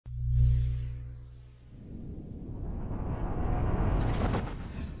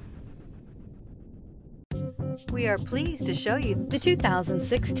We are pleased to show you the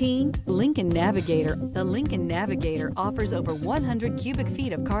 2016 Lincoln Navigator. The Lincoln Navigator offers over 100 cubic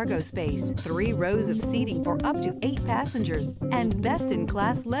feet of cargo space, 3 rows of seating for up to 8 passengers, and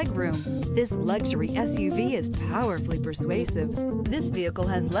best-in-class legroom. This luxury SUV is powerfully persuasive. This vehicle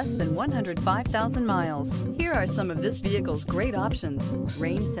has less than 105,000 miles. Here are some of this vehicle's great options: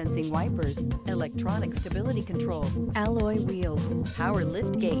 rain-sensing wipers, electronic stability control, alloy wheels, power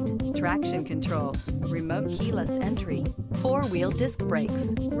lift gate, traction control, remote keyless entry, 4-wheel disc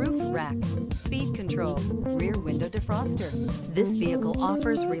brakes, roof rack, speed control, rear window defroster. This vehicle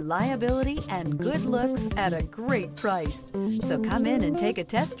offers reliability and good looks at a great price. So come in and take a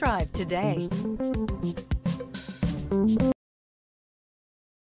test drive today.